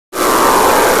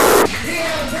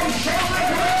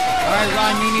All right,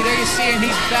 Ron Nimi, there you see him.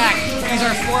 He's back. He's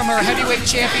our former heavyweight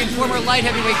champion, former light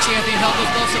heavyweight champion, held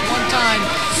those belts at one time.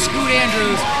 Scoot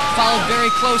Andrews, followed very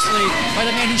closely by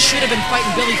the man who should have been fighting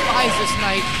Billy Fies this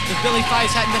night. If Billy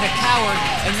Fies hadn't been a coward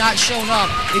and not shown up,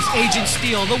 it's Agent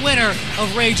Steele, the winner of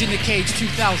Rage in the Cage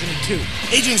 2002.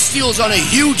 Agent Steele's on a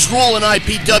huge roll in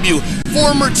IPW.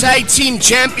 Former tag team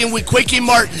champion with Quickie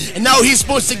Mart, and now he's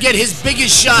supposed to get his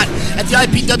biggest shot at the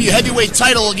IPW heavyweight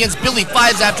title against Billy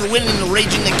Fies after winning the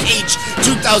Rage in the Cage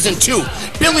 2002.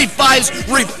 Billy Fies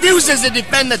refuses to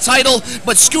defend the title,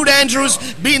 but Scoot Andrews,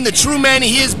 being the true man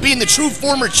he is, being the true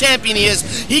former champion he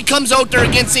is, he comes out there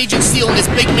against Agent Steele in this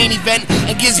big main event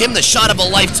and gives him the shot of a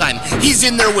lifetime. He's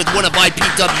in there with one of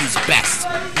IPW's best.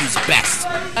 He's best.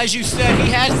 As you said,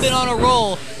 he has been on a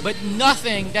roll, but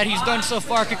nothing that he's done so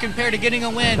far could compare to getting a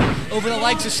win over the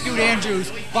likes of Scoot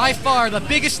Andrews. By far the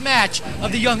biggest match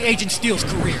of the young Agent Steele's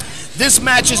career. This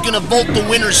match is going to vault the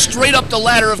winner straight up the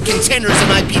ladder of contenders in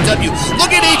IPW.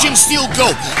 Look at Agent Steele go.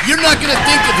 You're not going to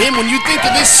think of him when you think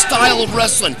of this style of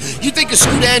wrestling. You think of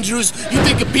Scoot Andrews, you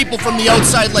think of people from the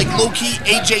outside like Low-Key,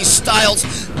 AJ Styles.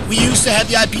 We used to have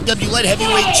the IPW light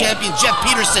heavyweight champion, Jeff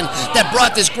Peterson, that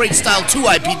brought this great style to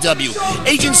IPW.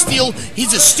 Agent Steele,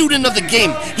 he's a student of the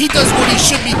game. He does what he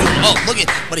should be doing. Oh, look at,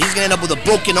 but he's going to end up with a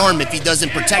broken arm if he doesn't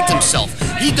protect himself.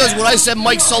 He does what I said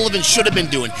Mike Sullivan should have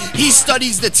been doing. He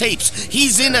studies the tapes.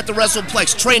 He's in at the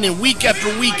WrestlePlex training week after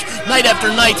week, night after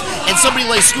night, and somebody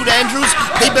like Scoot Andrews,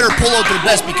 they better pull out their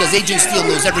best because Agent Steele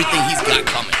knows everything he's got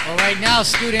coming. Well, right now,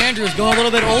 Scoot Andrews going a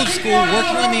little bit old school,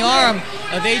 working on the arm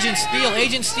of Agent Steele.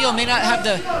 Agent Steele may not have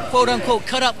the quote-unquote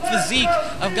cut-up physique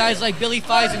of guys like Billy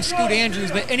Fies and Scoot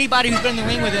Andrews, but anybody who's been in the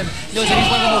ring with him knows that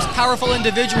he's one of the most powerful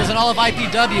individuals in all of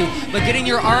IPW. But getting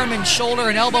your arm and shoulder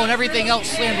and elbow and everything else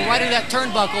slammed right into that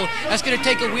turnbuckle, that's going to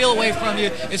take a wheel away from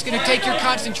you. It's going to take your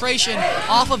concentration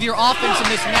off of your offense in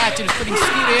this match, and it's putting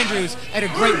Scoot Andrews at a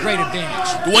great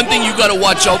advantage. The one thing you got to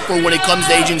watch out for when it comes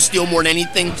to Agent Steele more than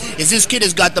anything is this kid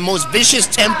has got the most vicious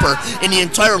temper in the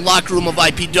entire locker room of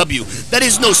IPW. That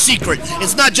is no secret.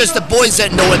 It's not just the boys that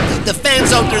know it. The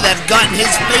fans out there that have gotten his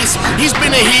face. He's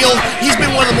been a heel. He's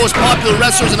been one of the most popular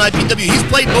wrestlers in IPW. He's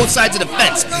played both sides of the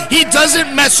fence. He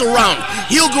doesn't mess around.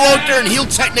 He'll go out there and he'll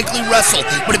technically wrestle.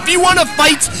 But if you want to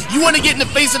fight, you want to get in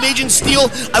the face of Agent Steele,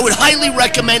 I would highly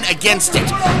recommend against it.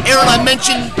 Aaron, I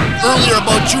mentioned earlier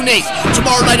about June 8th,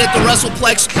 tomorrow night at the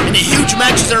WrestlePlex, and the huge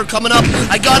matches that are coming up.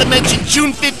 I gotta mention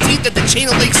June 15th at the Chain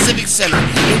of Lakes Civic Center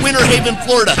in Winter Haven,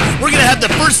 Florida. We're gonna have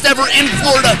the first ever in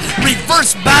Florida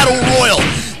reverse battle royal.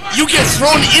 You get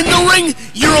thrown in the ring,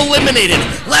 you're eliminated.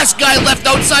 Last guy left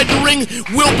outside the ring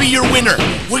will be your winner.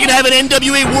 We're going to have an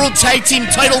NWA World Tag Team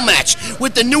title match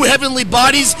with the New Heavenly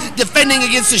Bodies defending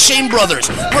against the Shane Brothers.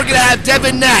 We're going to have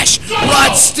Devin Nash,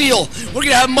 Rod Steele. We're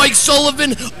going to have Mike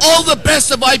Sullivan. All the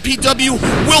best of IPW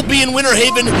will be in Winter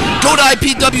Haven. Go to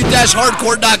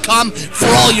IPW-hardcore.com for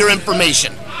all your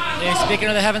information. And speaking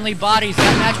of the Heavenly Bodies,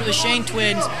 that match with the Shane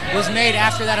Twins was made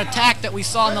after that attack that we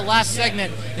saw in the last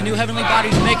segment. The New Heavenly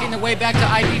Bodies making their way back to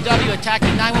IPW,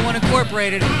 attacking 911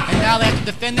 Incorporated, and now they have to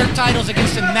defend their titles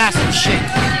against a massive Shane.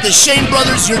 The Shane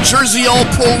Brothers, your Jersey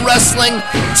All-Pro Wrestling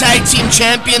Tag Team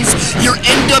Champions, your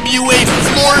NWA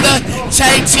Florida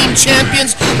Tag Team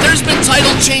Champions. There's been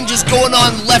title changes going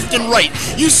on left and right.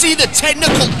 You see the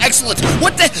technical excellence.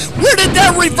 Where did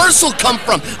that reversal come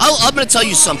from? I'm going to tell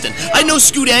you something. I know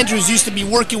Scoot Andrews used to be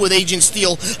working with Agent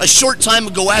Steele a short time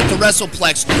ago at the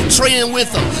WrestlePlex, training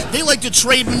with him. They like to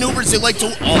trade maneuvers. They like to,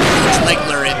 huge leg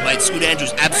lariat by Scoot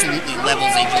Andrews absolutely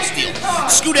levels Agent Steele.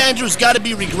 Scoot Andrews got to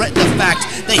be regretting the fact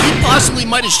that he possibly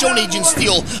might have shown Agent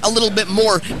Steele a little bit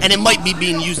more, and it might be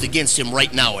being used against him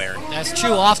right now, Aaron. That's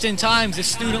true. Oftentimes, the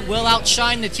student will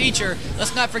outshine the teacher.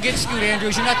 Let's not forget, Scoot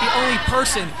Andrews, you're not the only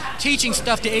person teaching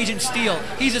stuff to Agent Steele.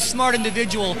 He's a smart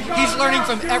individual. He's learning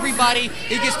from everybody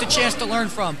he gets the chance to learn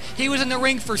from. He was in the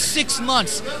ring for 6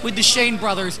 months with the Shane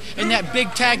Brothers in that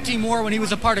big tag team war when he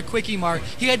was a part of Quickie Mart.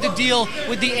 He had to deal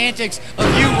with the antics of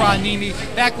you, Ron Nimi,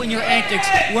 back when your antics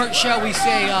weren't, shall we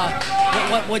say,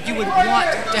 what you would want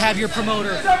to have your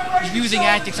promoter using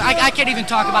antics. I can't even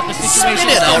talk about the situation.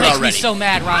 It still makes me so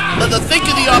mad, Ron Nimi. But think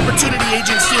of the opportunity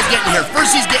Agent Steele's getting here.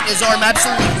 First, he's getting his arm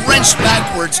absolutely wrenched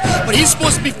backwards, but he's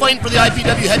supposed to be fighting for the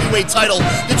IPW heavyweight title.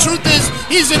 The truth is,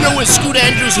 he's in there with Scoot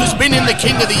Andrews, who's been in the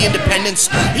King of the Independents.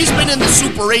 He's been in the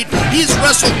Super 8. He's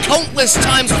wrestled countless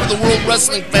times for the World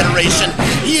Wrestling Federation.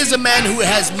 He is a man who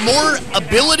has more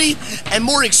ability and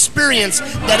more experience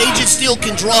that Agent Steele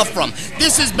can draw from.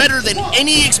 This is better than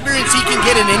any experience he can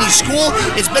get in any school.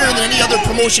 It's better than any other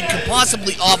promotion could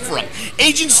possibly offer him.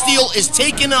 Agent Steele is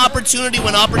taking an opportunity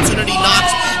when opportunity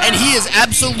knocks, and he is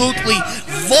absolutely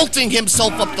vaulting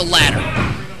himself up the ladder.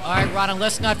 All right, Ron, and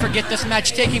let's not forget this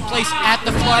match taking place at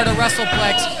the Florida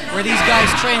WrestlePlex, where these guys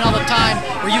train all the time,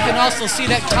 where you can also see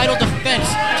that title defense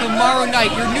tomorrow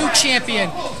night. Your new champion,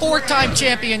 4-time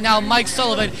champion now, Mike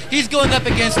Sullivan. He's going up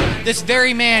against this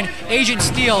very man, Agent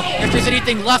Steele, if there's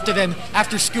anything left of him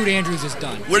after Scoot Andrews is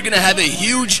done. We're going to have a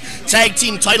huge tag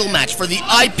team title match for the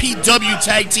IPW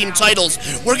tag team titles.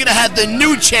 We're going to have the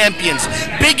new champions,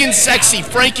 Big and Sexy,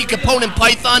 Frankie Capone and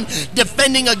Python,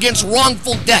 defending against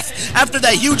Wrongful Death. After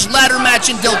that huge ladder match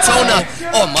in Deltona,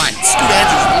 oh my, Scoot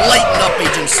Andrews lighting up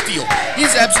Agent Steele.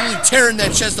 He's absolutely tearing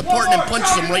that chest apart and then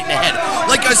punches him right in the head.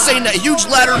 Like I was saying, that huge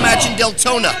ladder match in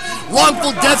Deltona,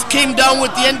 Wrongful Death came down with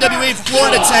the NWA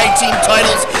Florida tag team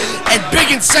titles, and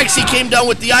Big and Sexy came down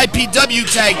with the IPW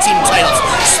tag team titles,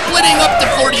 splitting up the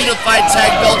 40 unified tag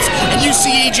belts. And you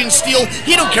see Agent Steele,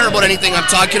 he don't care about anything I'm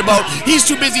talking about. He's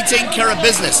too busy taking care of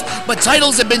business. But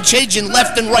titles have been changing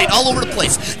left and right, all over the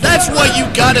place. That's why you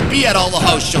gotta be at all the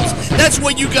house shows. That's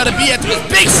why you gotta be at the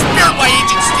big spear by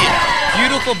Agent Steele.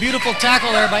 Beautiful, beautiful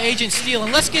tackle there by Agent Steele.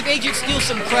 And let's give Agent Steele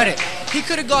some credit. He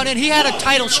could have gone in. He had a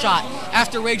title shot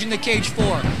after Rage in the Cage 4.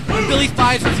 When Billy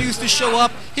Fives refused to show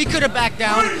up, he could have backed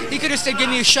down. He could have said, give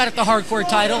me a shot at the hardcore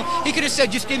title. He could have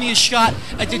said, just give me a shot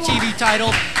at the TV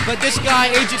title. But this guy,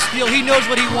 Agent Steele, he knows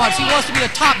what he wants. He wants to be a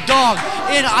top dog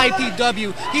in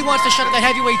IPW. He wants a shot at the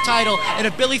heavyweight title. And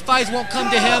if Billy Fives won't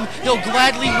come to him, he'll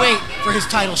gladly wait for his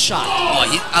title shot.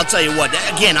 Oh, I'll tell you what,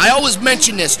 again, I always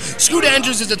mention this. Scoot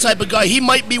Andrews is the type of guy, he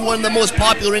might be one of the most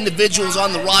popular individuals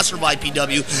on the roster of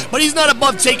IPW, but he's not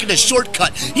above taking a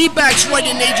shortcut. He backs right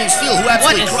in Agent Steele, who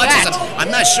absolutely crushes him.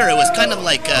 I'm not sure, it was kind of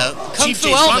like a Chief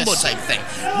J Strongbow type thing.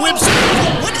 Whips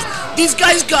him. What? These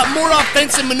guys got more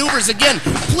offensive maneuvers. Again,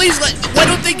 please, why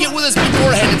don't they get with us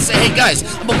beforehand and say, hey guys,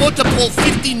 I'm about to pull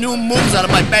 50 new moves out of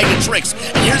my bag of tricks,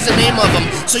 and here's the name of them,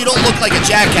 so you don't look like a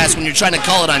jackass when you're trying to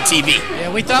call it on TV.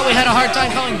 Yeah, we thought we had a hard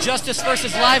time calling Justice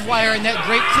versus Livewire in that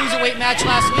great cruiserweight match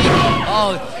last week.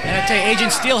 Oh, and I tell you,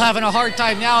 Agent Steele having a hard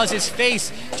time now as his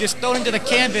face just thrown into the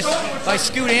canvas by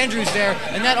Scoot Andrews there,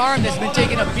 and that arm that's been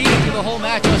taking a beating through the whole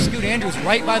match. Oh, Scoot Andrews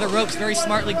right by the ropes, very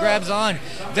smartly grabs on.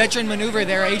 Veteran maneuver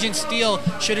there. Agent Steele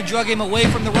should have drug him away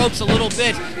from the ropes a little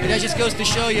bit, but that just goes to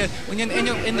show you, when you're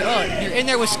in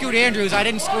there with Scoot Andrews, I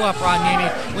didn't screw up, Ron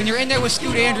Nemi. When you're in there with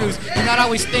Scoot Andrews, you're not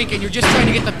always thinking, you're just trying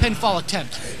to get the pinfall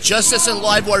attempt. Justice and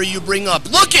Livewire you bring up.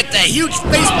 Look at that huge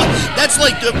face bump. That's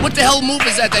like, what the hell move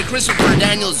is that Christopher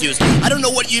Daniels used? I don't know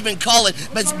what you even call it,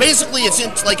 but basically it's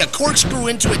like a corkscrew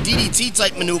into a DDT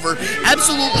type maneuver.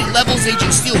 Absolutely levels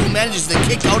Agent Steele, who manages to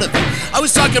kick out of it. I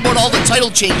was talking about all the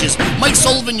title changes. Mike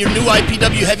Sullivan, your new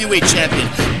IPW heavyweight champion.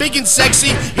 Big and Sexy,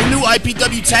 your new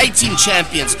IPW tag team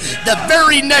champions. The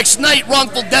very next night,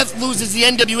 Wrongful Death loses the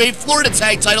NWA Florida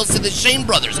tag titles to the Shane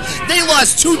brothers. They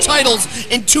lost 2 titles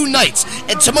in 2 nights.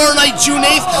 And tomorrow night, June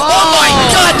 8th, oh my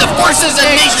God, the forces of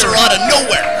nature out of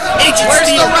nowhere. Agent Where's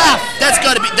Steele, the ref? That's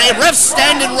got to be, the ref's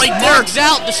standing right there. Mark's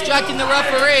out, distracting the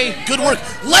referee. Good work.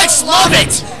 Lex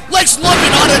Lovett! Lex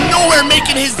Lovett out of nowhere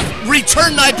making his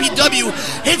return to IPW,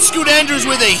 hits Scoot Andrews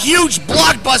with a huge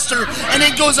blockbuster and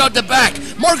then goes out the back.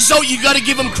 Mark Zote, you got to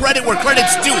give him credit where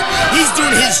credit's due. He's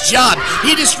doing his job.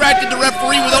 He distracted the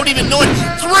referee without even knowing.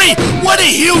 3! What a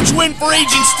huge win for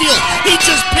Agent Steele. He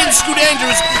just pinned Scoot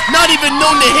Andrews, not even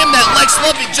known to him that Lex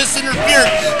Lovett just interfered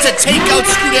to take out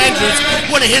Scoot Andrews,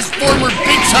 one of his former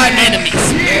big-time enemies.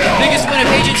 The biggest win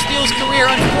of Agent Steele's career,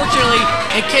 unfortunately,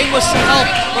 it came with some help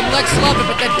from Lex Lovett,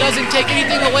 but that doesn't take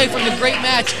anything away from the great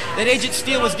match that Agent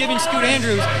Steele was giving Scoot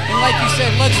Andrews. And like you said,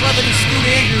 Lex Lovett and Scoot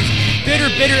Andrews,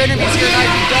 bitter enemies here in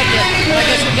IPW. I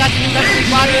guess we got the new referee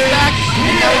bodies back,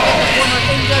 and now we got the former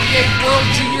NWA World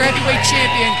Junior Heavyweight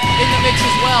Champion in the mix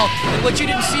as well. And what you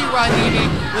didn't see, Ron Nemi,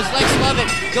 was Lex Lovett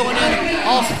going in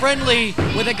all friendly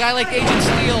with a guy like Agent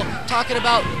Steele, talking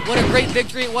about what a great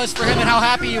victory it was for him and how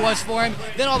happy he was for him.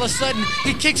 Then all of a sudden,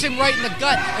 he kicks him right in the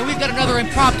gut, and we've got another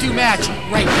impromptu match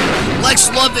right now. Lex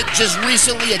Lovett just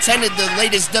recently attended the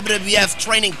latest WWF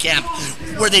training camp,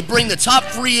 where they bring the top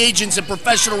free agents in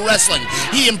professional wrestling.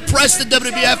 He impressed the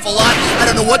WWF a lot. I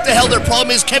don't know what the hell their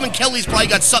problem is. Kevin Kelly's probably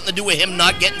got something to do with him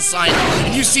not getting signed.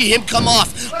 And you see him come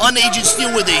off on Agent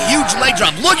Steele with a huge leg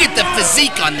drop. Look at the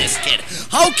physique on this kid.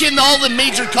 How can all the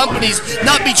major companies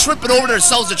not be tripping over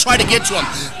themselves to try to to get to him.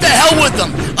 The hell with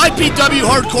him. IPW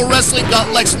Hardcore Wrestling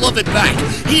got Lex Lovett back.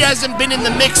 He hasn't been in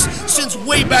the mix since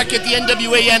way back at the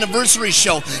NWA Anniversary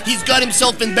show. He's got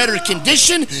himself in better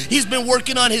condition. He's been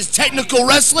working on his technical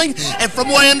wrestling, and from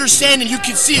what I understand, and you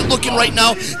can see it looking right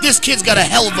now, this kid's got a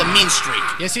hell of a mean streak.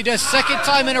 Yes, he does. Second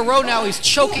time in a row now. He's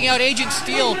choking out Agent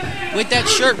Steele with that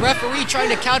shirt. Referee trying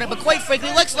to count it, but quite frankly,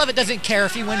 Lex Lovett doesn't care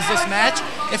if he wins this match.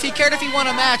 If he cared if he won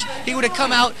a match, he would have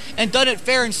come out and done it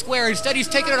fair and square. Instead, he's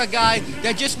taking out a guy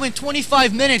that just went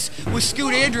 25 minutes with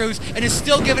Scoot Andrews and is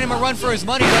still giving him a run for his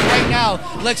money. But right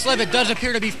now, Lex Lovett does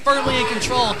appear to be firmly in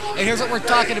control. And here's what we're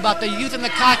talking about, the youth and the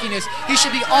cockiness. He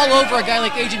should be all over a guy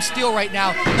like Agent Steele right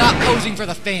now, not posing for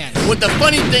the fans. What the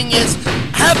funny thing is,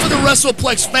 half of the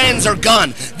WrestlePlex fans are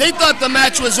gone. They thought the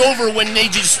match was over when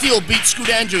Agent Steele beat Scoot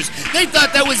Andrews. They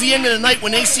thought that was the end of the night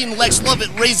when they seen Lex Lovett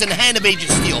raising the hand of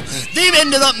Agent Steele. They've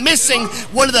ended up missing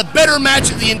one of the better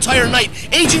matches of the entire night.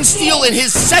 Agent Steele in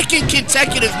his second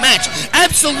consecutive match,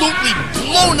 absolutely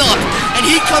blown up, and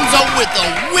he comes out with a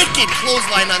wicked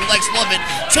clothesline on Lex Lovett,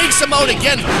 takes him out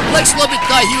again. Lex Lovett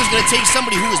thought he was going to take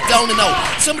somebody who was down and out,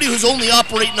 somebody who's only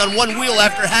operating on one wheel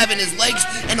after having his legs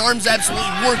and arms absolutely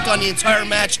worked on the entire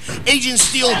match. Agent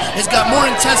Steele has got more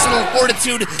intestinal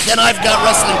fortitude than I've got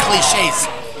wrestling cliches.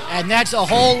 And that's a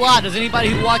whole lot, as anybody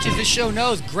who watches this show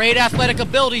knows. Great athletic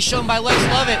ability shown by Lex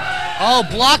Lovett. Oh,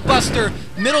 blockbuster,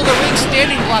 middle of the ring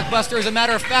standing blockbuster, as a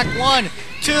matter of fact. 1,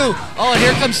 2. Oh, and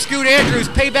here comes Scoot Andrews.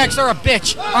 Paybacks are a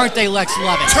bitch, aren't they, Lex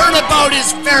Lovett? Turnabout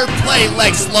is fair play,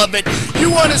 Lex Lovett. You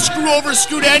want to screw over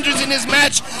Scoot Andrews in his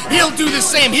match? He'll do the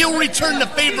same. He'll return the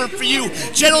favor for you.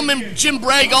 Gentleman Jim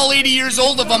Bragg, all 80 years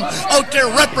old of him, out there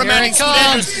reprimanding Scoot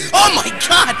Andrews. Oh my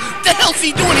God, the hell's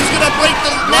he doing? He's gonna break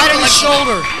the right in the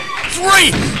shoulder.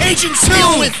 3. Agent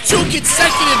Steele with 2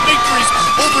 consecutive victories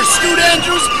over Scoot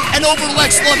Andrews and over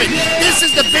Lex Lovett. This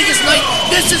is the biggest night.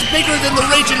 This is bigger than the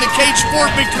Rage in the Cage 4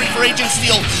 victory for Agent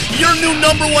Steele. Your new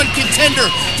 #1 contender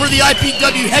for the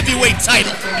IPW heavyweight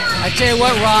title. I tell you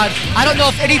what, Rod, I don't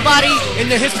know if anybody in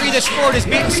the history of the sport has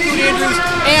beaten Scoot Andrews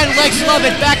and Lex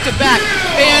Lovett back to back.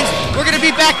 Fans, we're going to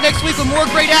be back next week with more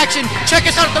great action. Check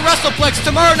us out at the WrestlePlex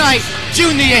tomorrow night,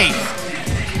 June the 8th.